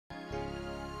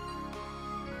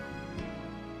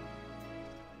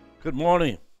Good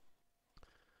morning.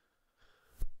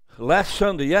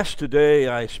 Yesterday,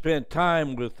 I spent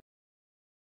time with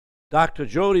Dr.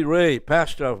 Jody Ray,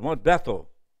 pastor of Mount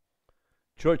Bethel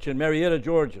Church in Marietta,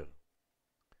 Georgia.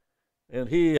 And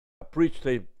he preached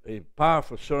a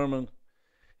powerful sermon.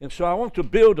 And so I want to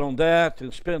build on that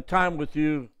and spend time with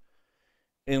you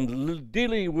in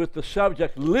dealing with the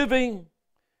subject, living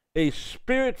a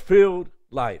spirit-filled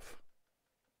life.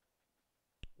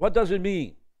 What does it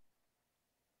mean?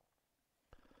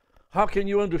 How can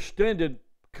you understand it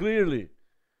clearly,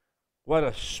 what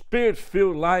a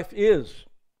spirit-filled life is?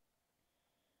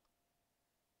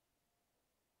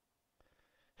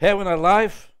 Having a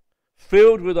life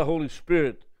filled with the Holy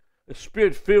Spirit, a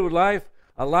spirit-filled life,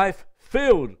 a life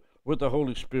filled with the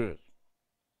Holy Spirit.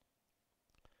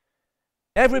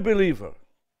 Every believer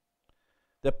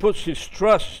that puts his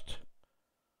trust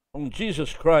on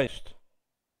Jesus Christ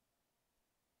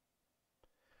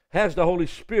has the Holy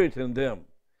Spirit in them.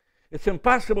 It's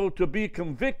impossible to be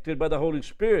convicted by the Holy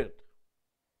Spirit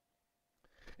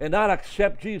and not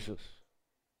accept Jesus.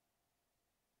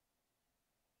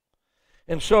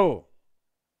 And so,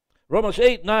 Romans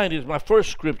 8:9 is my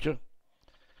first scripture.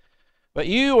 But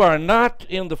you are not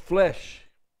in the flesh,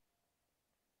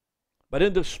 but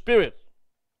in the Spirit.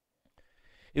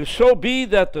 If so be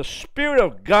that the Spirit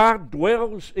of God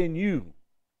dwells in you.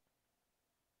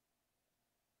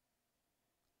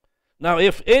 Now,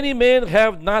 if any man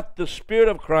have not the Spirit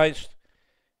of Christ,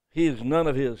 he is none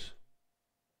of his.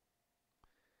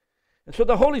 And so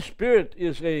the Holy Spirit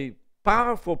is a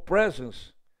powerful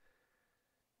presence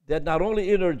that not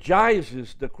only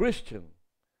energizes the Christian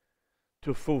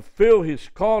to fulfill his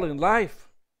call in life,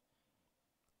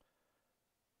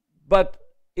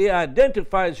 but it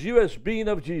identifies you as being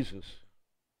of Jesus.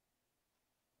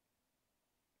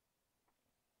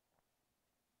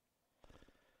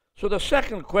 So the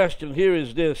second question here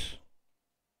is this: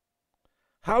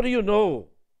 how do you know?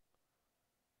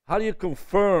 How do you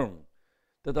confirm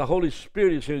that the Holy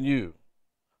Spirit is in you?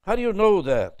 How do you know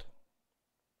that?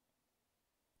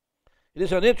 It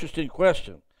is an interesting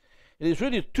question. It is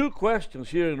really two questions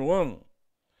here in one.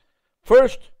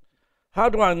 First, how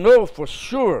do I know for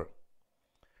sure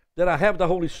that I have the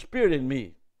Holy Spirit in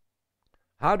me?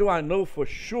 How do I know for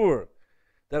sure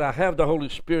that I have the Holy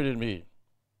Spirit in me?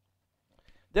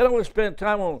 Then I will spend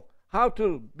time on how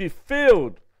to be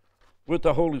filled with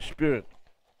the Holy Spirit.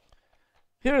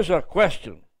 Here's a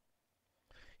question.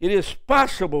 It is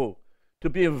possible to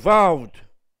be involved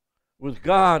with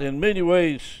God in many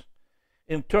ways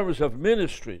in terms of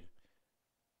ministry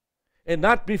and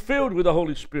not be filled with the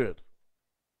Holy Spirit.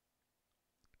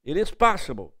 It is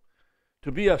possible to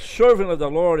be a servant of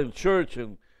the Lord in church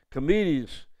and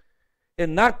committees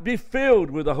and not be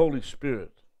filled with the Holy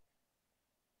Spirit.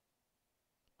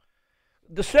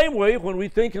 The same way, when we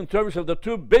think in terms of the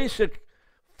two basic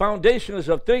foundations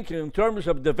of thinking in terms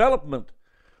of development,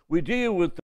 we deal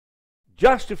with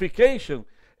justification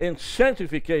and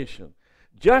sanctification.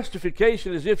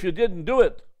 Justification is if you didn't do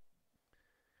it.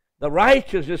 The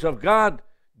righteousness of God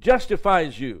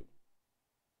justifies you.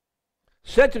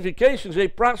 Sanctification is a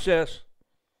process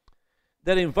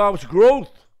that involves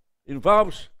growth,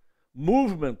 involves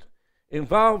movement,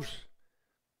 involves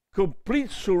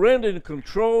complete surrender and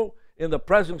control in the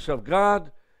presence of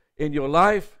God in your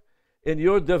life, in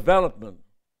your development.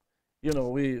 You know,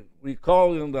 we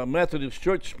call in the Methodist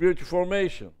Church spiritual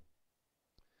formation.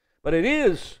 But it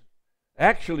is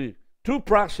actually two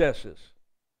processes.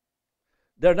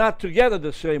 They're not together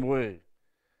the same way.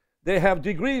 They have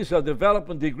degrees of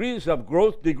development, degrees of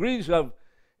growth, degrees of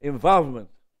involvement.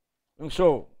 And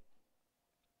so,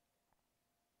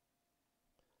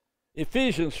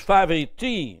 Ephesians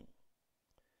 5:18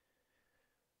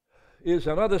 is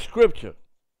another scripture.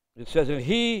 It says,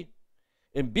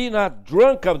 and be not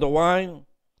drunk of the wine,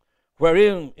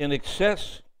 wherein in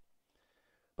excess,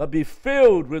 but be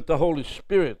filled with the Holy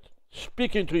Spirit,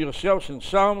 speaking to yourselves in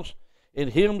psalms, in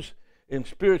hymns, in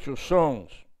spiritual songs.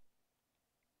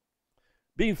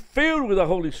 Being filled with the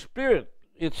Holy Spirit,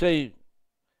 it's a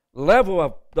level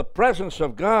of the presence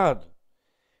of God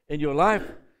in your life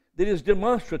that is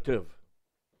demonstrative.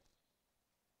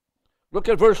 Look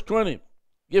at verse 20.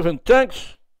 Giving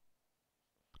thanks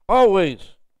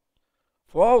always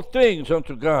for all things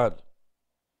unto God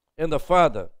and the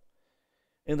Father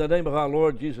in the name of our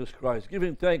Lord Jesus Christ.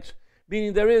 Giving thanks,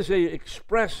 meaning there is an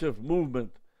expressive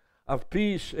movement of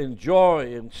peace and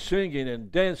joy and singing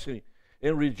and dancing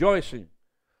and rejoicing,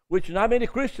 which not many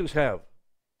Christians have.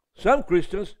 Some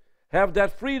Christians have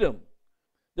that freedom.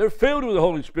 They're filled with the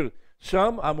Holy Spirit.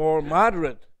 Some are more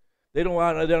moderate. They're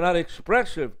not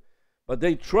expressive, but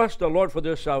they trust the Lord for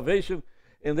their salvation,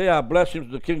 and they are blessings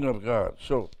to the kingdom of God.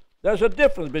 So there's a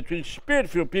difference between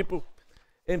spirit-filled people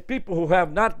and people who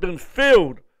have not been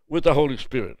filled with the Holy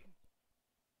Spirit.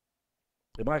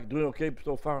 Am I doing okay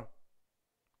so far?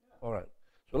 All right.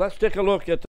 So let's take a look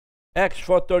at Acts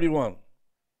 4:31.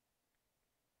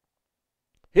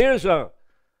 Here's a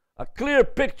clear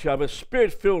picture of a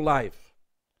spirit-filled life.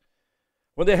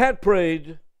 When they had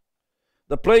prayed,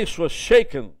 the place was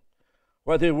shaken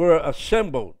where they were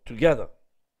assembled together.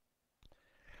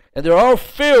 And they're all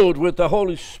filled with the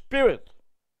Holy Spirit.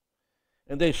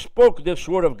 And they spoke this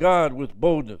word of God with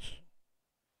boldness.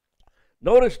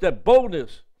 Notice that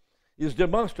boldness is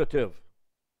demonstrative.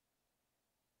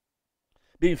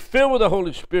 Being filled with the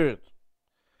Holy Spirit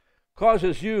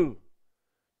causes you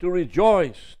to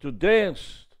rejoice, to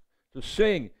dance, to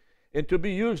sing, and to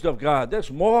be used of God.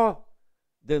 There's more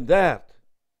than that.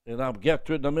 And I'll get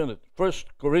to it in a minute. 1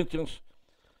 Corinthians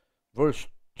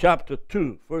chapter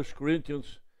 2. 1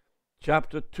 Corinthians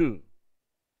chapter 2.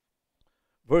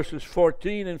 Verses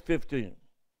 14 and 15.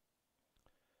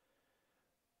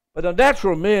 But the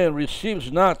natural man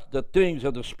receives not the things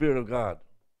of the Spirit of God.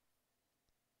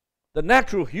 The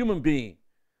natural human being,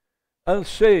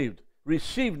 unsaved,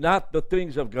 receive not the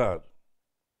things of God.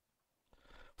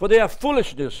 For they are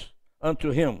foolishness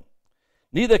unto him.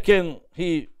 Neither can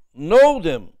he know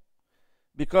them,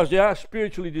 because they are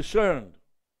spiritually discerned.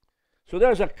 So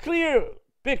there's a clear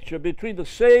picture between the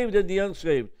saved and the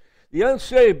unsaved. The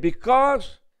unsaved,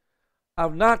 because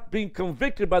of not being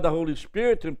convicted by the Holy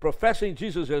Spirit and professing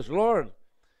Jesus as Lord,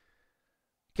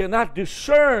 cannot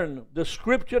discern the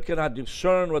Scripture, cannot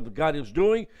discern what God is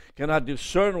doing, cannot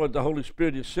discern what the Holy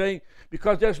Spirit is saying,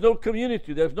 because there's no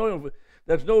community, there's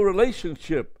no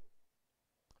relationship.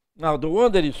 Now, the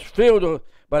one that is filled,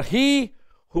 but he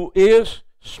who is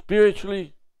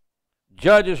spiritually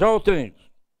judges all things.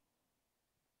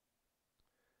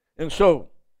 And so,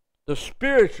 the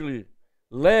spiritually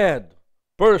led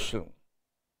person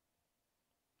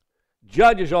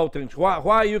judges all things.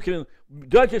 Why you can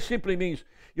judge simply means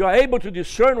you are able to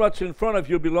discern what's in front of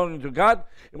you belonging to God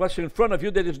and what's in front of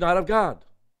you that is not of God.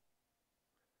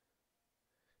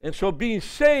 And so being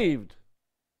saved,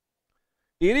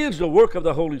 it is the work of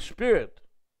the Holy Spirit.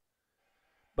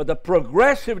 But the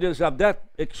progressiveness of that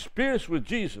experience with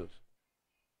Jesus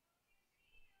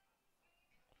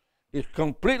is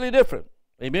completely different.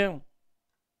 Amen?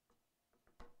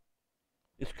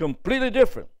 It's completely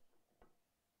different.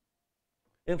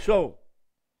 And so,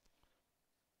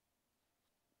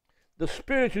 the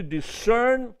spiritual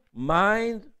discern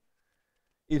mind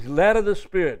is led of the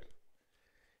Spirit.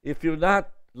 If you're not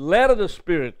led of the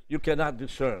Spirit, you cannot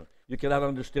discern. You cannot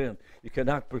understand. You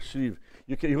cannot perceive.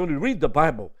 You only read the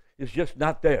Bible. It's just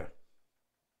not there.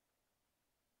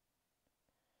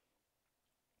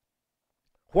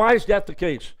 Why is that the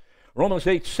case? Romans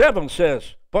 8:7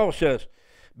 says, Paul says,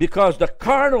 because the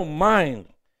carnal mind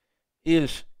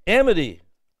is enmity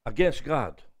against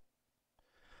God.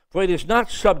 For it is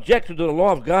not subjected to the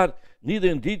law of God, neither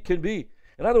indeed can be.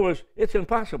 In other words, it's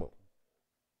impossible.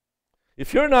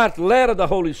 If you're not led of the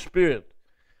Holy Spirit,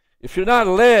 if you're not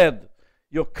led,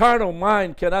 your carnal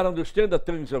mind cannot understand the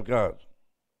things of God.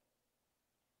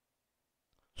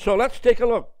 So let's take a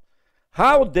look.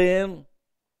 How then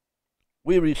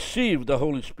we receive the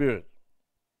Holy Spirit?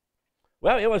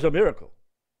 Well, it was a miracle.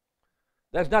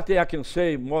 There's nothing I can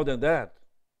say more than that.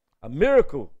 A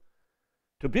miracle.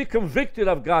 To be convicted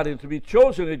of God and to be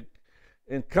chosen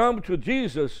and come to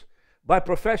Jesus by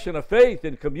profession of faith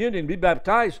and communion, be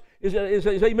baptized, is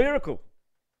a miracle.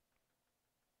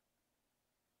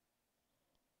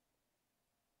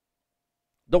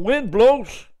 The wind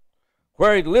blows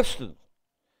where it listens,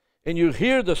 and you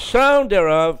hear the sound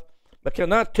thereof, but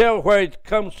cannot tell where it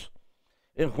comes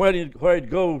and where it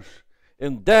goes.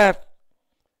 And that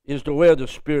is the way of the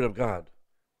Spirit of God.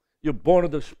 You're born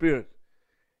of the Spirit.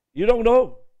 You don't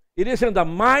know. It is in the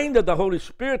mind of the Holy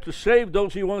Spirit to save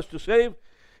those He wants to save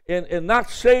and not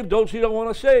save those He don't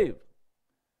want to save.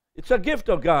 It's a gift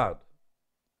of God.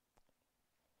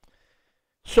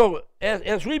 So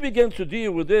as we begin to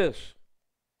deal with this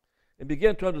and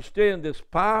begin to understand this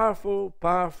powerful,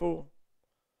 powerful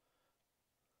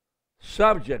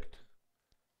subject,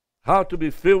 how to be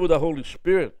filled with the Holy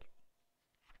Spirit,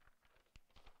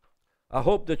 I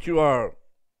hope that you are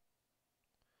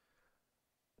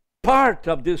part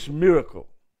of this miracle.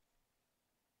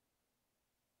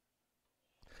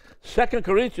 2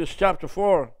 Corinthians chapter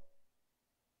 4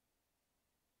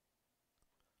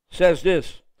 says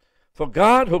this, for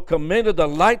God who commanded the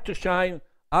light to shine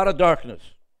out of darkness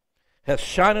has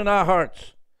shined in our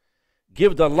hearts,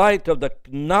 give the light of the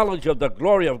knowledge of the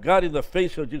glory of God in the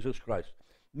face of Jesus Christ.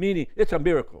 Meaning, it's a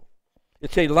miracle.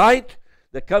 It's a light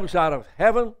that comes out of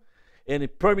heaven, and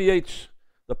it permeates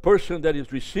the person that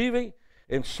is receiving,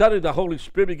 and suddenly the Holy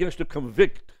Spirit begins to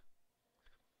convict.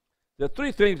 There are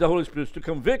three things the Holy Spirit is to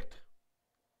convict: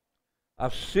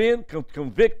 of sin,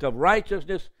 convict of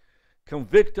righteousness,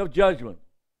 convict of judgment.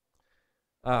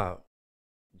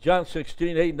 John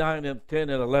 16, 8, 9, and 10,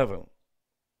 and 11.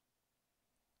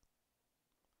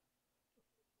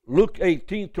 Luke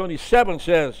 18, 27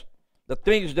 says, the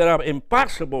things that are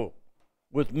impossible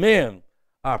with men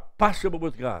are possible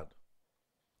with God.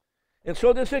 And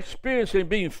so this experience in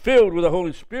being filled with the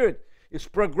Holy Spirit is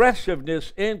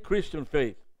progressiveness in Christian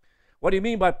faith. What do you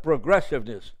mean by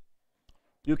progressiveness?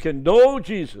 You can know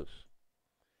Jesus.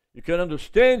 You can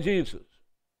understand Jesus.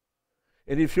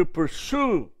 And if you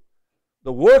pursue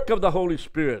the work of the Holy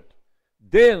Spirit,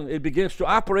 then it begins to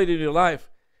operate in your life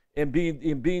and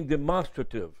being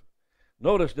demonstrative.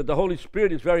 Notice that the Holy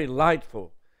Spirit is very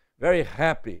lightful, very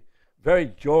happy, very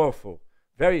joyful,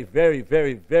 very, very,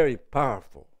 very, very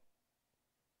powerful.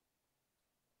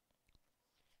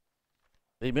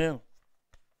 Amen?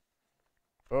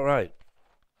 All right.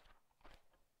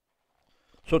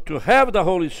 So to have the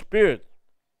Holy Spirit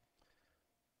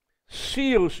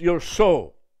seals your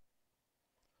soul.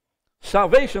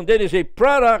 Salvation, that is a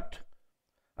product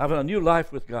of a new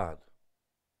life with God.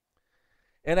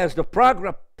 And as the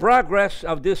progress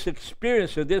of this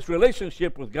experience and this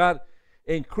relationship with God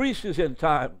increases in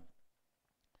time,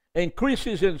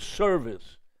 increases in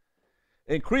service,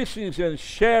 increases in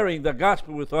sharing the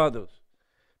gospel with others,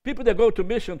 people that go to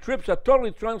mission trips are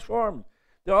totally transformed.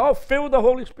 They're all filled with the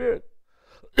Holy Spirit.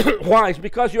 Why? It's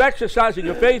because you're exercising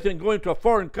your faith and going to a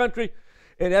foreign country,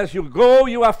 and as you go,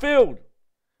 you are filled.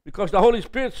 Because the Holy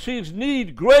Spirit sees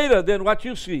need greater than what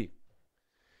you see.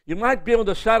 You might be on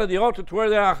the side of the altar to where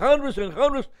there are hundreds and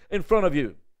hundreds in front of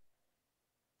you.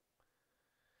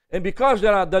 And because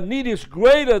the need is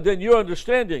greater than your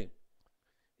understanding,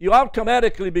 you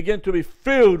automatically begin to be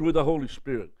filled with the Holy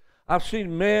Spirit. I've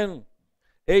seen men,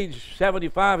 age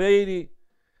 75, 80,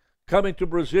 coming to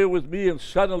Brazil with me, and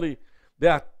suddenly they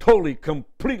are totally,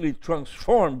 completely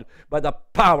transformed by the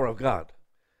power of God.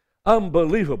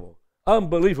 Unbelievable.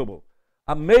 Unbelievable.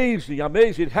 Amazing,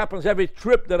 amazing. It happens every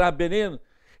trip that I've been in,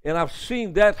 and I've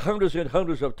seen that hundreds and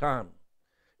hundreds of times.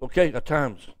 Okay, at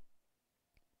times.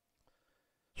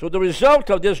 So the result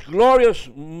of this glorious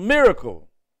miracle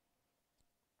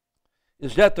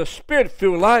is that the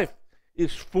Spirit-filled life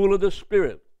is full of the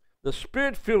Spirit. The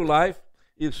Spirit-filled life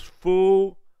is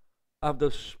full of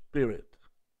the Spirit.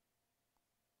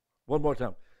 One more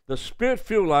time. The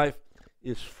Spirit-filled life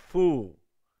is full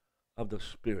of the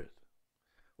Spirit.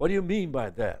 What do you mean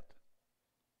by that?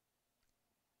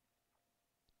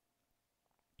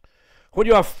 When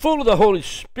you are full of the Holy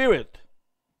Spirit,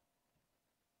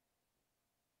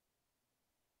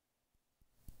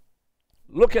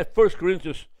 look at 1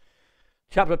 Corinthians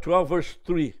chapter 12, verse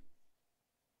 3.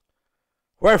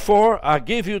 Wherefore I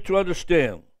give you to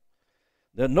understand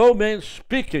that no man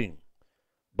speaking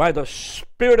by the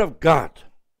Spirit of God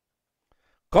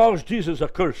calls Jesus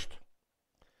accursed.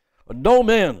 No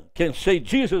man can say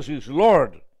Jesus is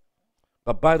Lord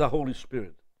but by the Holy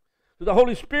Spirit. So the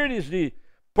Holy Spirit is the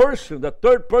person, the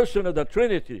third person of the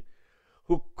Trinity,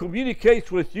 who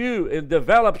communicates with you and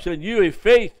develops in you a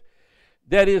faith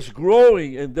that is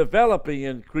growing and developing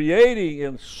and creating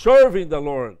and serving the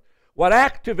Lord. What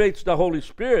activates the Holy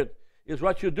Spirit is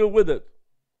what you do with it.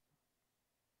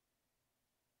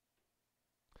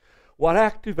 What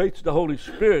activates the Holy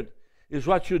Spirit is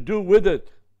what you do with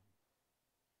it.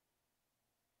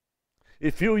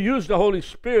 If you use the Holy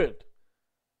Spirit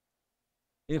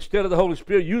instead of the Holy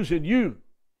Spirit using you,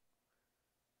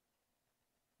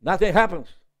 nothing happens.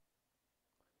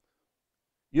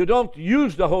 You don't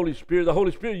use the Holy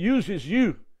Spirit uses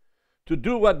you to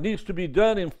do what needs to be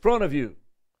done in front of you.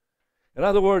 In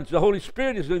other words, the Holy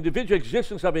Spirit is the individual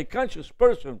existence of a conscious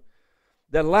person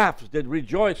that laughs, that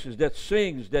rejoices, that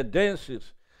sings, that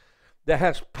dances, that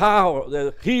has power,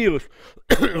 that heals,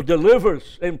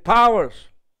 delivers, empowers.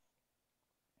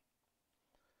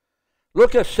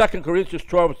 Look at 2 Corinthians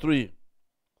 12:3.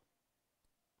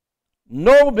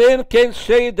 No man can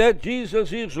say that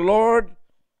Jesus is Lord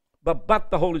but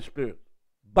the Holy Spirit.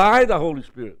 By the Holy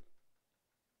Spirit.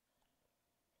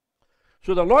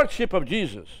 So the Lordship of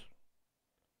Jesus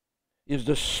is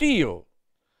the seal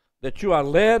that you are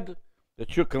led,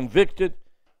 that you're convicted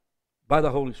by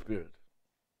the Holy Spirit.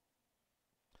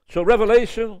 So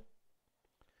revelation,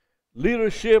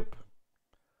 leadership,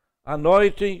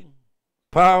 anointing,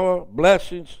 power,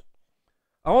 blessings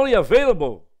are only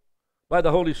available by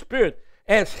the Holy Spirit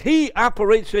as He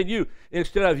operates in you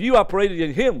instead of you operating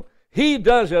in Him. He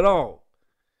does it all.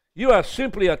 You are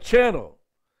simply a channel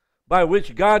by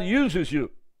which God uses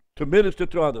you to minister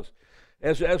to others.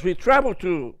 As we travel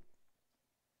to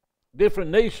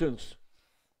different nations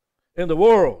in the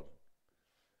world,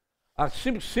 I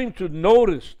seem to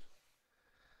notice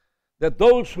that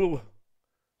those who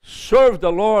serve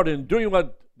the Lord in doing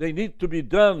what they need to be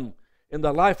done in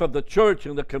the life of the church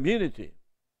and the community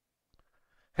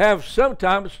have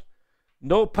sometimes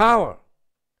no power,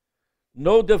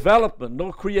 no development,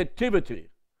 no creativity.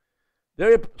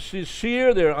 They're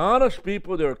sincere, they're honest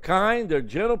people, they're kind, they're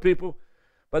gentle people,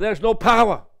 but there's no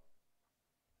power.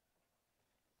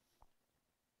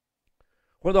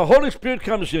 When the Holy Spirit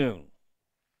comes in,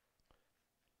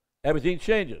 everything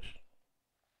changes.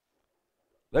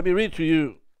 Let me read to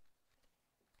you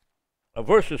a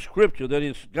verse of Scripture that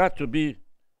has got to be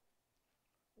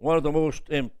one of the most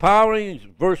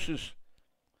empowering verses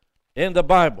in the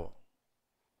Bible.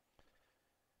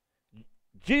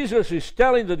 Jesus is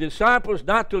telling the disciples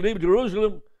not to leave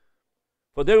Jerusalem,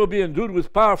 for they will be endued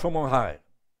with power from on high.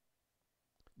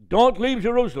 Don't leave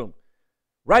Jerusalem.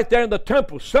 Right there in the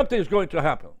temple, something is going to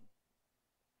happen.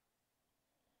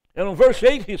 And in verse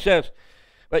 8 he says,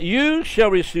 "But you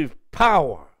shall receive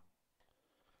power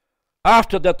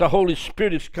after that the Holy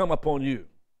Spirit is come upon you."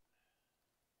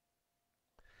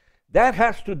 That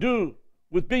has to do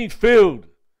with being filled,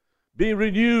 being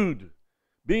renewed,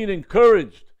 being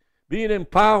encouraged, being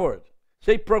empowered. It's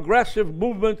a progressive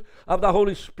movement of the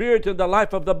Holy Spirit in the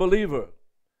life of the believer.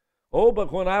 Oh,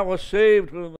 but when I was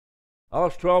saved, when I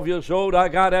was 12 years old, I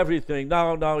got everything.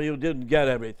 No, you didn't get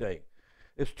everything.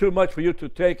 It's too much for you to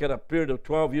take at a period of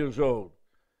 12 years old.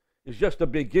 It's just the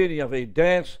beginning of a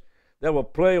dance that will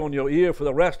play on your ear for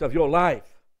the rest of your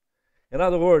life. In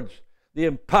other words, the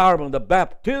empowerment, the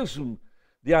baptism,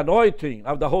 the anointing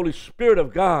of the Holy Spirit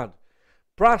of God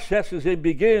processes and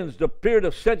begins the period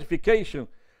of sanctification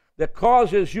that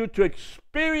causes you to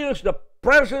experience the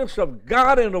presence of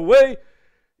God in a way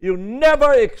you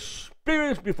never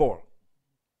experienced before.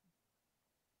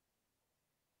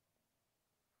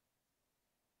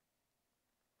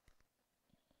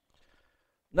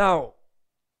 Now,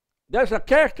 there's a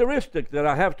characteristic that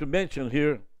I have to mention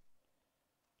here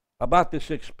about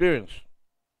this experience.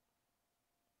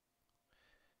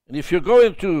 And if you go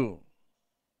into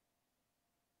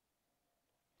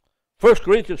 1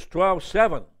 Corinthians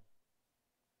 12:7,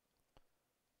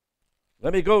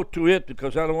 let me go to it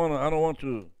because I don't want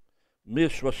to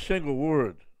miss a single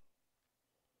word.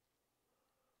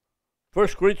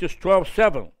 1 Corinthians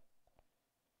 12:7.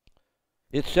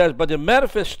 It says, "But the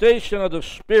manifestation of the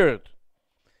Spirit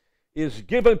is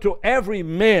given to every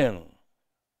man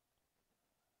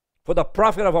for the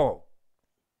profit of all."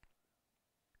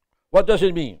 What does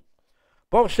it mean?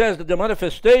 Paul says that the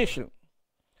manifestation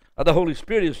of the Holy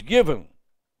Spirit is given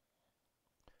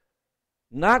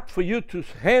not for you to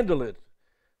handle it,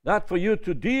 not for you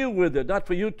to deal with it, not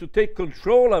for you to take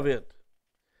control of it,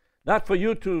 not for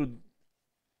you to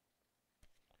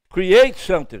create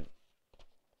something.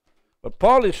 What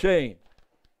Paul is saying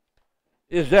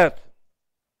is that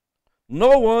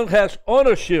no one has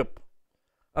ownership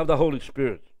of the Holy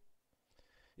Spirit.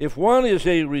 If one is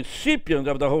a recipient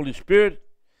of the Holy Spirit,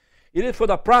 it is for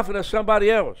the profit of somebody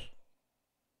else.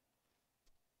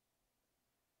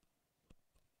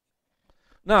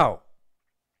 Now,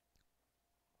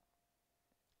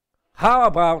 how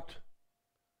about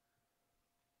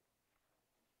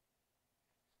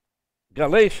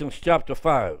Galatians chapter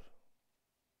 5?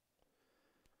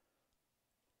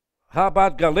 How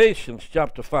about Galatians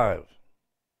chapter 5?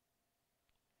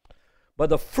 "But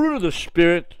the fruit of the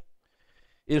Spirit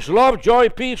is love, joy,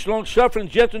 peace, long-suffering,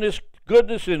 gentleness,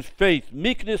 goodness, and faith,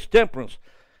 meekness, temperance.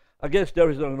 Against there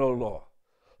is no law."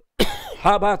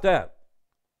 How about that?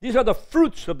 These are the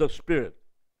fruits of the Spirit.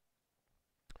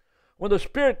 When the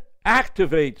Spirit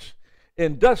activates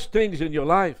and does things in your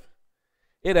life,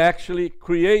 it actually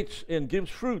creates and gives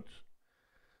fruits.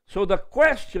 So the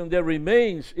question that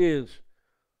remains is,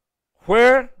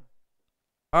 where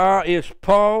is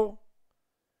Paul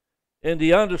in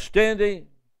the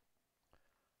understanding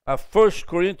of 1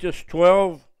 Corinthians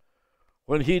 12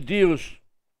 when he deals,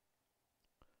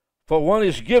 "For one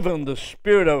is given the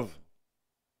Spirit of,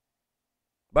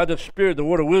 by the Spirit, the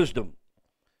word of wisdom,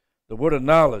 the word of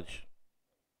knowledge,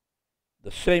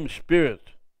 the same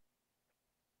Spirit,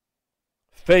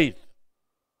 faith,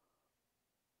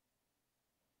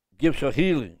 gifts of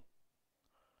healing,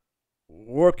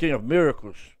 working of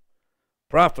miracles,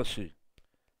 prophecy,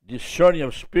 discerning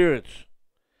of spirits,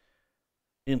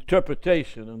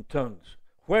 interpretation in tongues."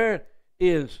 Where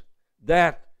is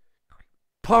that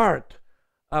part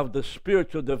of the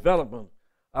spiritual development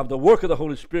of the work of the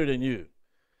Holy Spirit in you?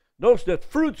 Notice that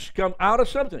fruits come out of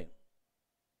something.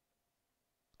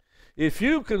 If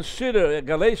you consider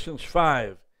Galatians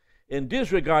 5 and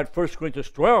disregard 1 Corinthians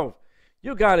 12,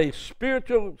 you got a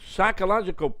spiritual,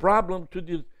 psychological problem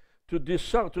to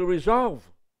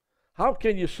resolve. How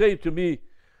can you say to me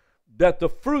that the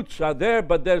fruits are there,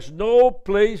 but there's no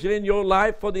place in your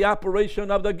life for the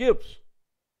operation of the gifts?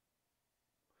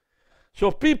 So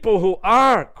people who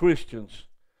are Christians,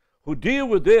 who deal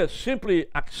with this, simply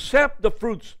accept the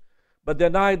fruits, but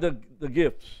deny the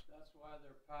gifts. That's why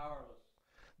they're powerless.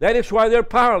 That is why they're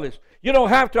powerless. You don't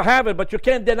have to have it, but you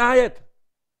can't deny it.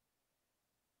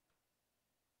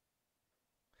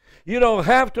 You don't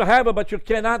have to have it, but you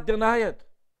cannot deny it.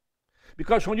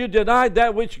 Because when you deny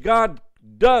that which God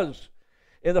does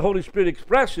and the Holy Spirit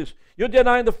expresses, you're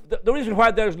denying the reason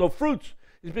why there's no fruits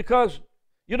is because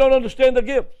you don't understand the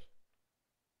gifts.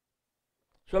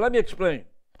 So let me explain.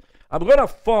 I'm going to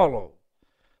follow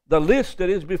the list that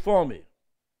is before me.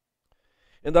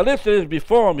 And the list that is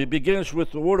before me begins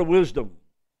with the word of wisdom,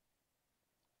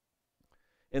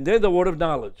 and then the word of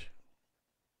knowledge.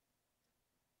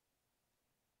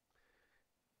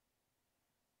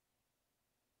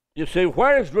 You say,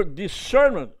 where is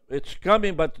discernment? It's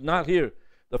coming, but not here.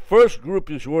 The first group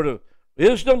is word of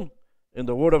wisdom and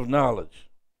the word of knowledge.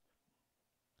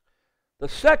 The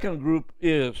second group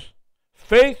is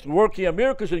faith, working of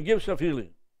miracles, and gifts of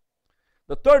healing.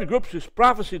 The third group is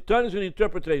prophecy, tongues, and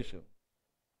interpretation.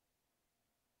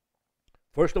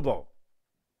 First of all,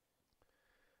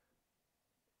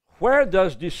 where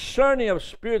does discerning of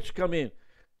spirits come in?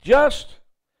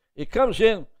 It comes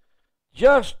in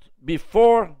just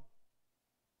before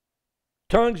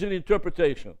tongues and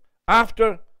interpretation,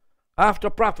 after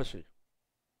prophecy.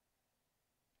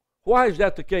 Why is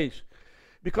that the case?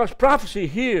 Because prophecy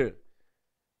here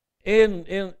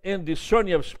in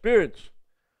discerning of spirits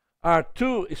are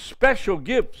two special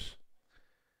gifts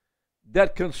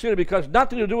that consider, because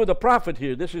nothing to do with the prophet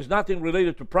here. This is nothing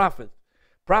related to prophet.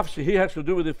 Prophecy here has to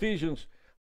do with Ephesians,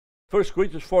 1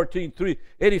 Corinthians 14:3,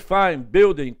 edifying,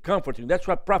 building, comforting. That's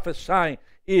what prophesying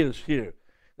is here.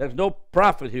 There's no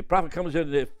prophet here. Prophet comes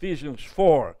in Ephesians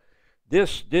 4.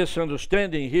 This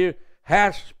understanding here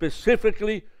has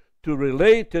specifically to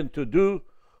relate and to do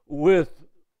with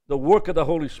the work of the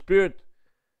Holy Spirit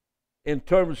in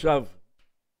terms of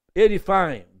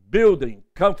edifying, building,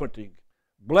 comforting,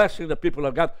 blessing the people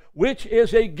of God, which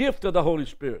is a gift of the Holy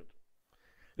Spirit.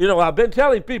 You know, I've been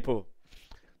telling people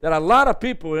that a lot of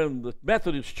people in the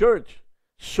Methodist Church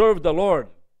serve the Lord.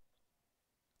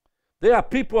 They are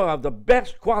people of the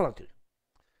best quality.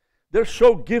 They're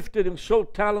so gifted and so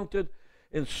talented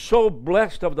and so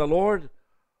blessed of the Lord.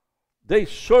 They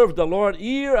serve the Lord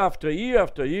year after year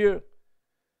after year.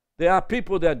 They are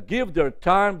people that give their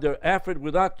time, their effort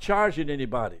without charging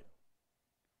anybody.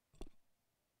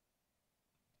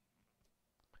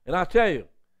 And I tell you,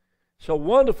 it's a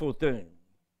wonderful thing.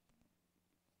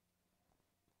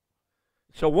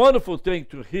 It's a wonderful thing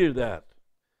to hear that.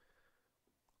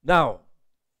 Now,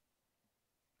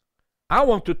 I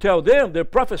want to tell them they're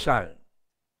prophesying.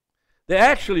 They're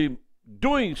actually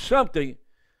doing something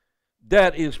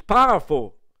that is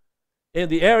powerful in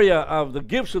the area of the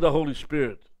gifts of the Holy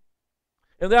Spirit.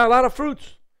 And there are a lot of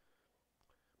fruits.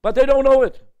 But they don't know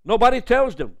it. Nobody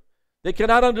tells them. They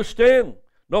cannot understand.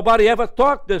 Nobody ever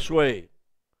talked this way.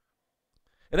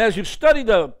 And as you study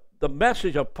the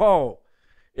message of Paul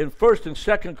in 1 and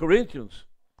 2 Corinthians,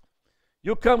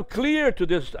 you come clear to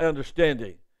this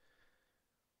understanding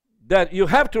that you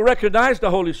have to recognize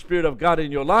the Holy Spirit of God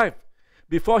in your life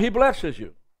before He blesses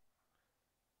you.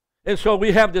 And so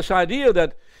we have this idea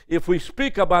that if we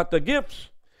speak about the gifts,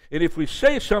 and if we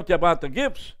say something about the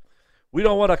gifts, we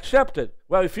don't want to accept it.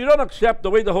 Well, if you don't accept the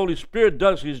way the Holy Spirit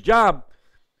does His job,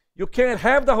 you can't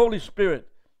have the Holy Spirit.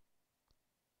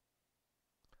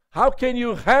 How can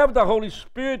you have the Holy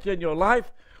Spirit in your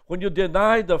life when you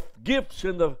deny the gifts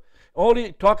and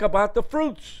only talk about the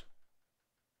fruits?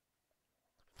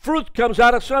 Fruit comes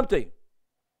out of something.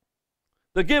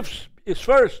 The gifts is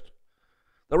first.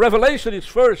 The revelation is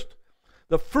first.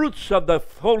 The fruits of the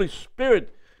Holy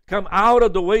Spirit come out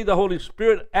of the way the Holy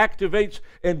Spirit activates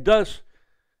and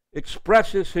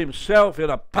expresses Himself in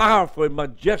a powerful and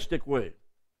majestic way.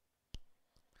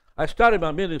 I started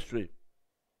my ministry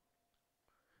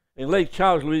in Lake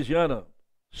Charles, Louisiana,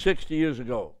 60 years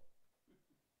ago.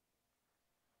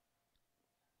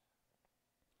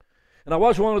 And I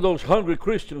was one of those hungry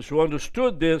Christians who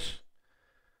understood this,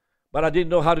 but I didn't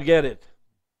know how to get it.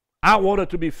 I wanted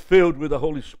to be filled with the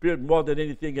Holy Spirit more than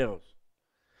anything else.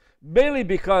 Mainly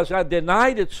because I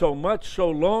denied it so much, so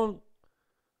long.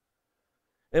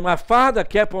 And my father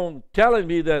kept on telling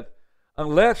me that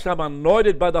unless I'm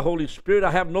anointed by the Holy Spirit,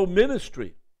 I have no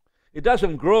ministry. It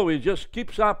doesn't grow. It just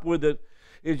keeps up with it.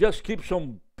 It just keeps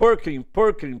on perking.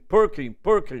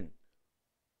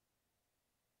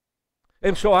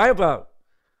 And so I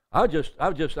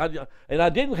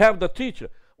didn't have the teacher.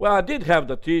 Well, I did have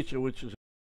the teacher, which is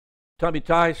Tommy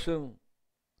Tyson,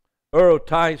 Earl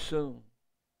Tyson,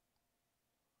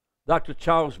 Dr.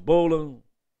 Charles Boland,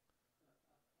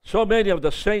 so many of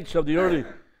the saints of the early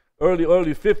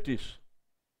 50s.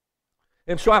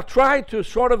 And so I've tried to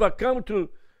sort of come to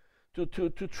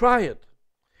try it.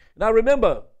 And I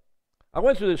remember I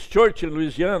went to this church in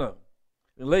Louisiana,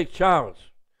 in Lake Charles.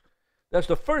 That's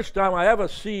the first time I ever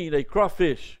seen a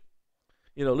crawfish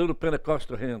in a little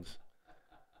Pentecostal hands.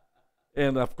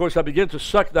 And of course I began to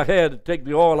suck the head and take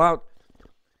the oil out.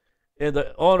 And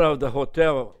the owner of the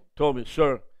hotel told me,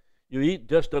 "Sir, you eat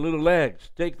just the little legs.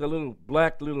 Take the little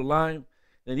black little lime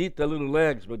and eat the little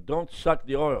legs, but don't suck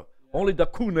the oil. Yeah. Only the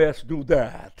coonets do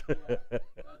that." Yeah,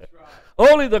 that's right.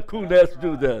 Only the coonets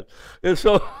do that. And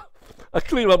so I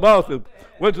cleaned my mouth and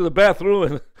went to the bathroom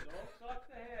and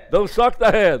don't suck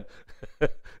the head.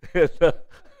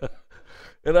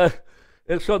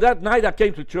 and so that night I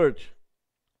came to church.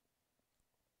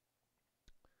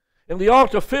 And the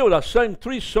altar filled. I sang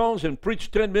 3 songs and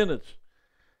preached 10 minutes.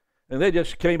 And they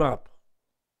just came up.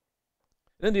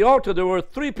 In the altar there were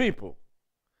 3 people.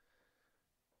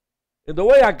 And the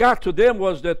way I got to them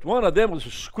was that one of them was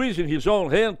squeezing his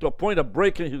own hand to a point of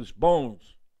breaking his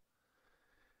bones.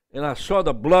 And I saw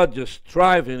the blood just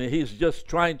driving, and he's just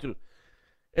trying to.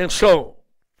 And so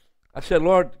I said,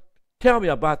 "Lord, tell me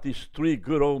about these 3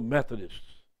 good old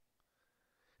Methodists."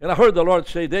 And I heard the Lord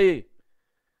say,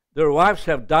 their wives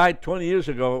have died 20 years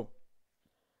ago.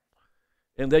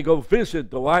 And they go visit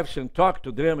the wives and talk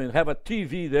to them and have a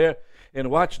TV there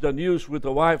and watch the news with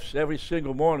the wives every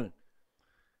single morning.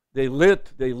 They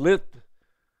lit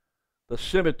the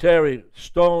cemetery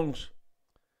stones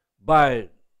by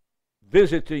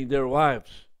visiting their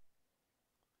wives.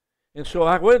 And so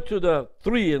I went to the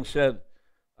 3 and said,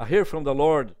 "I hear from the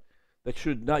Lord that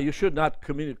you should not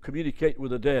communicate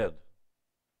with the dead.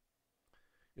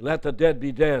 You let the dead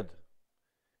be dead.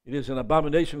 It is an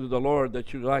abomination to the Lord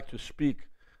that you like to speak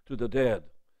to the dead.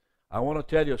 I want to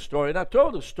tell you a story." And I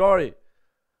told the story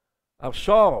of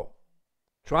Saul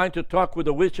trying to talk with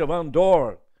the witch of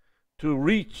Endor to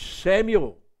reach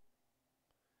Samuel.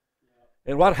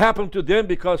 And what happened to them,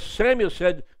 because Samuel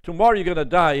said, "Tomorrow you're going to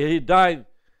die." And he died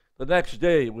the next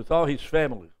day with all his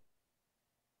family.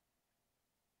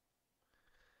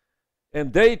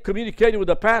 And they communicated with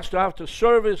the pastor after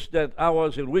service that I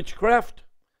was in witchcraft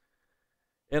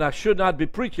and I should not be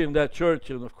preaching in that church.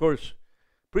 And of course,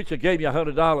 the preacher gave me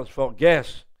 $100 for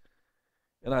gas,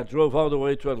 and I drove all the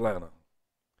way to Atlanta.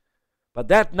 But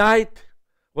that night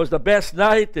was the best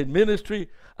night in ministry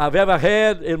I've ever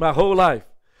had in my whole life.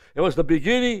 It was the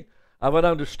beginning of an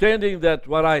understanding that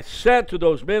what I said to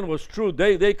those men was true.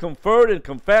 They conferred and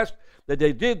confessed that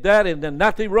they did that, and there's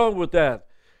nothing wrong with that.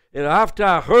 And after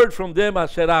I heard from them, I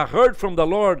said, "I heard from the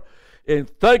Lord, and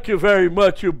thank you very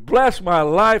much. You blessed my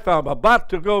life. I'm about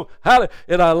to go."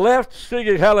 And I left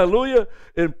singing hallelujah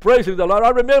and praising the Lord. I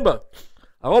remember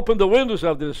I opened the windows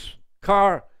of this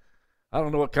car. I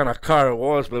don't know what kind of car it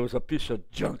was, but it was a piece of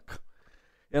junk.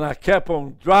 And I kept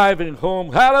on driving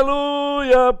home.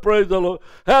 Hallelujah, praise the Lord.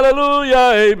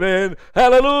 Hallelujah, amen.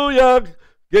 Hallelujah,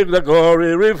 give the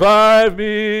glory. Revive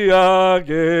me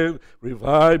again.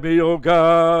 Revive me, oh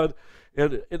God.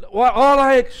 And all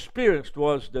I experienced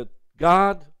was that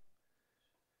God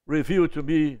revealed to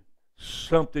me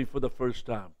something for the first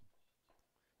time.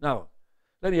 Now,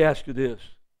 let me ask you this.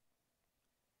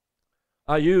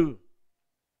 Are you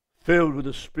filled with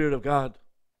the Spirit of God?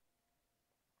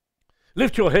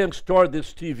 Lift your hands toward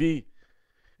this TV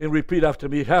and repeat after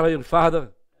me. Heavenly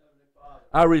Father,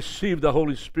 I receive the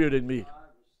Holy Spirit in me.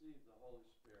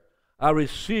 I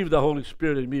receive the Holy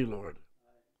Spirit in me, Lord.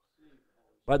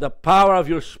 By the power of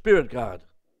your Spirit, God,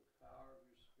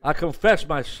 I confess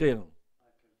my sin.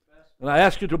 And I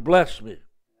ask you to bless me.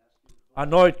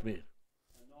 Anoint me.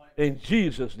 In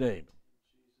Jesus' name.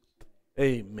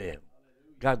 Amen.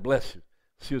 God bless you.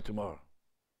 See you tomorrow.